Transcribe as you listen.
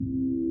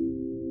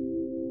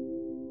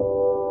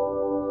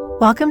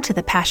Welcome to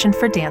the Passion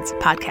for Dance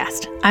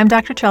podcast. I'm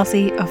Dr.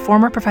 Chelsea, a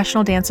former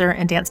professional dancer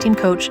and dance team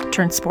coach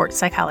turned sports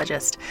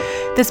psychologist.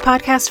 This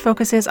podcast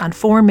focuses on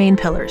four main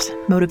pillars: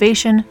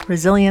 motivation,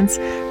 resilience,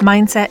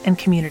 mindset, and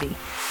community.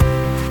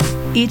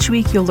 Each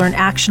week, you'll learn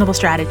actionable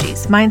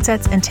strategies,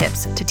 mindsets, and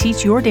tips to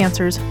teach your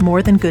dancers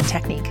more than good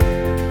technique.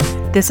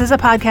 This is a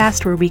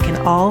podcast where we can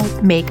all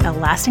make a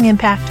lasting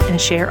impact and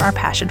share our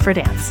passion for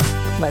dance.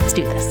 Let's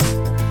do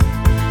this.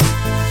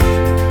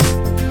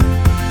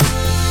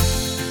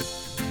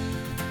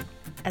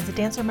 As a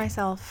dancer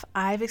myself,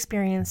 I've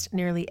experienced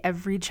nearly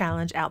every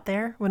challenge out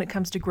there when it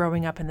comes to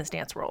growing up in this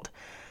dance world.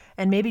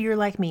 And maybe you're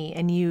like me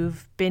and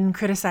you've been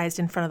criticized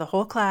in front of the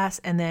whole class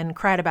and then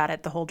cried about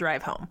it the whole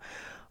drive home,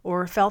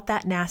 or felt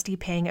that nasty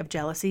pang of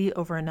jealousy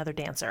over another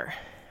dancer.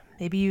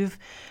 Maybe you've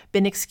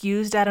been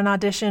excused at an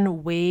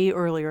audition way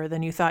earlier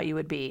than you thought you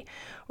would be,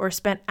 or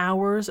spent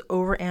hours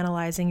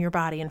overanalyzing your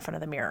body in front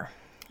of the mirror.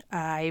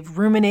 I've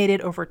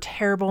ruminated over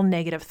terrible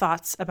negative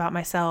thoughts about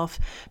myself,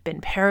 been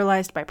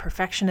paralyzed by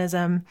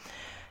perfectionism.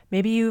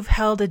 Maybe you've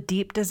held a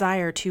deep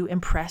desire to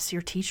impress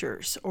your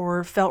teachers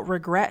or felt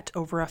regret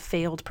over a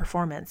failed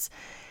performance.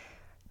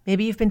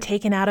 Maybe you've been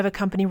taken out of a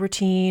company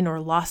routine or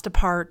lost a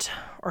part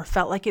or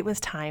felt like it was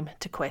time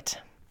to quit.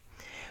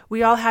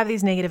 We all have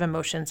these negative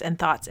emotions and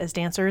thoughts as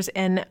dancers,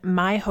 and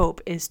my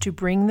hope is to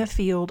bring the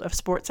field of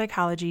sports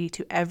psychology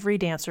to every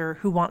dancer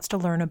who wants to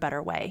learn a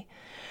better way.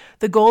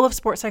 The goal of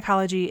sports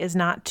psychology is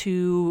not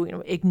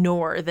to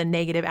ignore the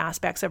negative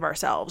aspects of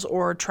ourselves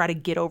or try to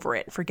get over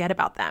it, forget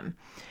about them.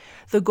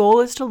 The goal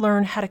is to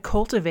learn how to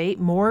cultivate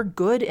more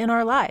good in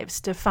our lives,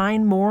 to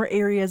find more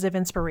areas of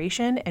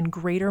inspiration and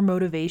greater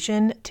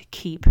motivation to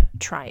keep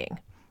trying.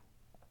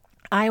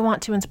 I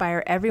want to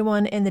inspire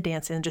everyone in the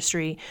dance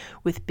industry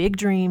with big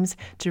dreams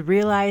to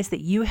realize that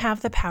you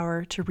have the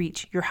power to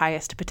reach your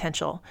highest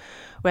potential.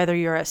 Whether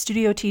you're a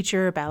studio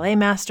teacher, ballet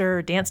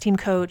master, dance team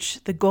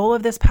coach, the goal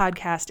of this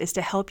podcast is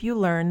to help you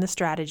learn the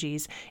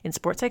strategies in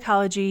sports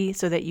psychology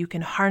so that you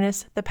can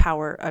harness the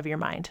power of your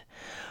mind.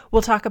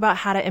 We'll talk about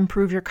how to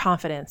improve your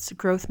confidence,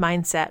 growth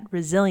mindset,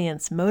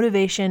 resilience,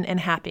 motivation, and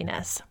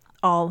happiness,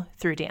 all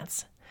through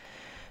dance.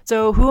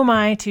 So who am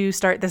I to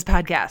start this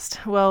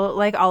podcast? Well,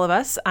 like all of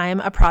us, I'm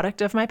a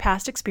product of my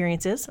past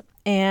experiences.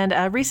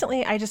 And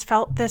recently, I just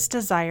felt this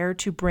desire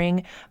to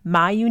bring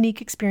my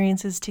unique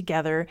experiences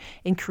together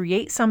and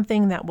create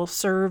something that will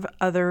serve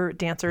other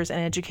dancers and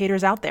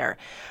educators out there.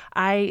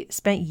 I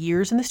spent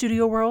years in the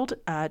studio world,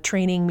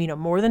 training,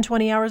 more than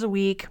 20 hours a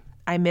week.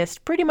 I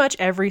missed pretty much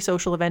every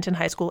social event in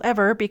high school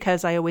ever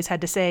because I always had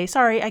to say,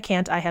 sorry, I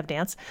can't, I have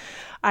dance.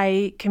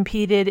 I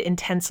competed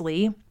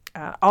intensely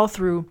all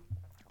through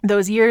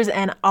those years,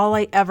 and all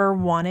I ever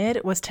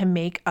wanted was to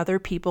make other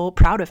people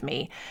proud of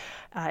me.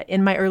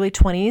 In my early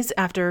 20s,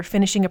 after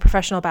finishing a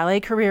professional ballet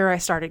career, I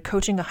started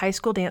coaching a high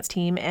school dance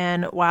team,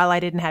 and while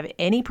I didn't have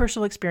any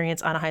personal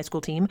experience on a high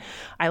school team,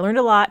 I learned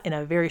a lot in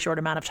a very short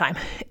amount of time.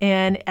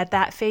 And at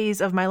that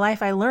phase of my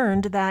life, I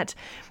learned that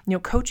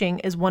coaching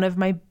is one of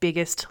my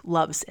biggest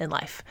loves in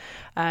life.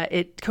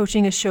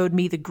 Coaching has showed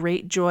me the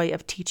great joy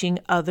of teaching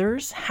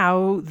others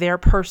how their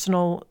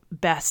personal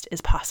best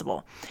is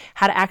possible,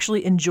 how to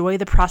actually enjoy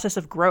the process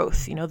of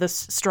growth, the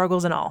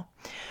struggles and all.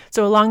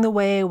 So along the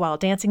way, while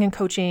dancing and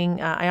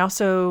coaching, I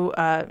also,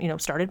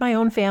 started my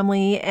own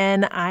family,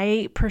 and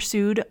I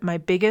pursued my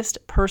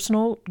biggest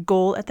personal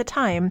goal at the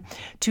time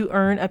to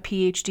earn a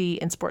PhD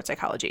in sports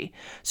psychology.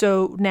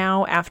 So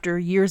now, after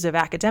years of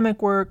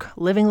academic work,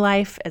 living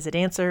life as a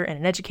dancer and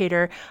an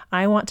educator,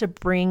 I want to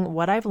bring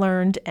what I've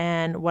learned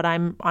and what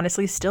I'm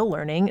honestly still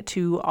learning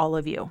to all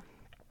of you.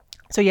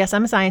 So yes,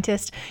 I'm a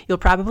scientist. You'll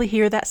probably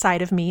hear that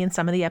side of me in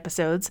some of the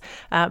episodes,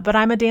 but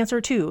I'm a dancer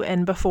too.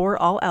 And before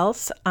all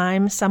else,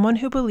 I'm someone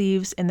who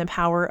believes in the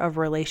power of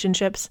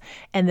relationships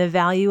and the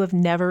value of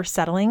never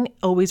settling,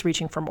 always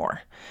reaching for more.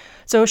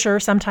 So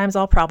sure, sometimes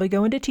I'll probably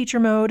go into teacher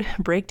mode,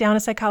 break down a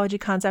psychology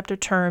concept or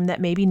term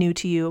that may be new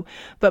to you,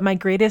 but my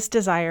greatest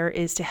desire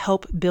is to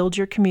help build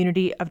your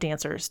community of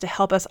dancers, to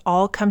help us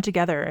all come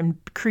together and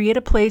create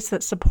a place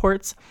that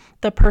supports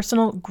the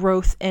personal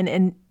growth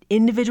and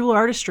individual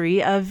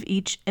artistry of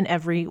each and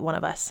every one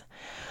of us.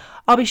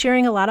 I'll be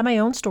sharing a lot of my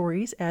own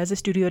stories as a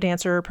studio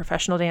dancer,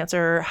 professional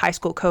dancer, high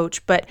school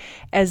coach, but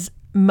as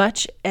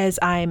much as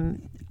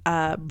I'm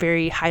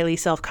very highly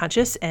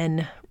self-conscious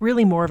and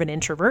really more of an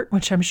introvert,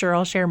 which I'm sure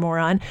I'll share more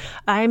on,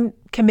 I'm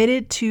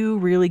committed to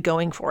really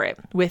going for it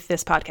with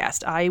this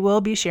podcast. I will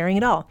be sharing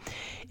it all.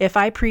 If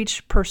I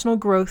preach personal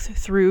growth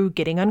through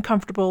getting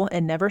uncomfortable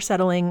and never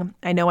settling,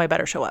 I know I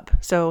better show up.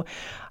 So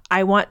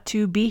I want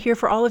to be here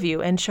for all of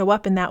you and show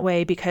up in that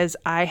way because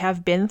I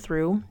have been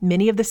through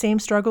many of the same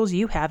struggles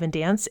you have in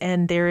dance,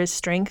 and there is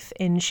strength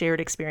in shared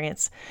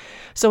experience.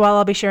 So while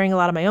I'll be sharing a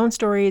lot of my own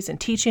stories and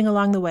teaching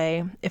along the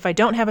way, if I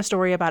don't have a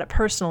story about it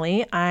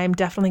personally, I'm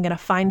definitely going to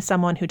find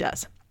someone who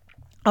does.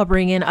 I'll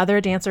bring in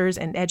other dancers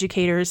and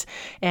educators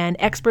and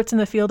experts in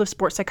the field of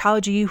sports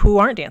psychology who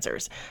aren't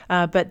dancers,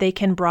 but they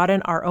can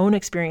broaden our own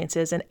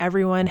experiences, and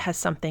everyone has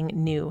something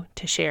new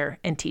to share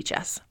and teach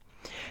us.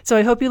 So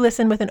I hope you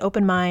listen with an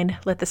open mind,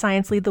 let the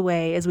science lead the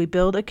way as we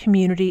build a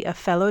community of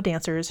fellow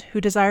dancers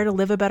who desire to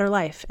live a better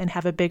life and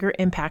have a bigger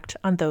impact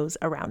on those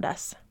around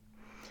us.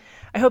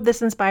 I hope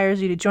this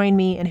inspires you to join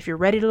me, and if you're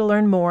ready to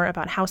learn more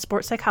about how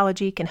sports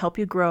psychology can help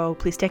you grow,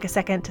 please take a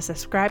second to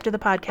subscribe to the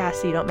podcast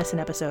so you don't miss an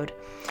episode.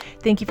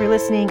 Thank you for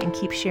listening, and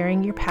keep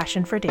sharing your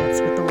passion for dance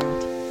with the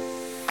world.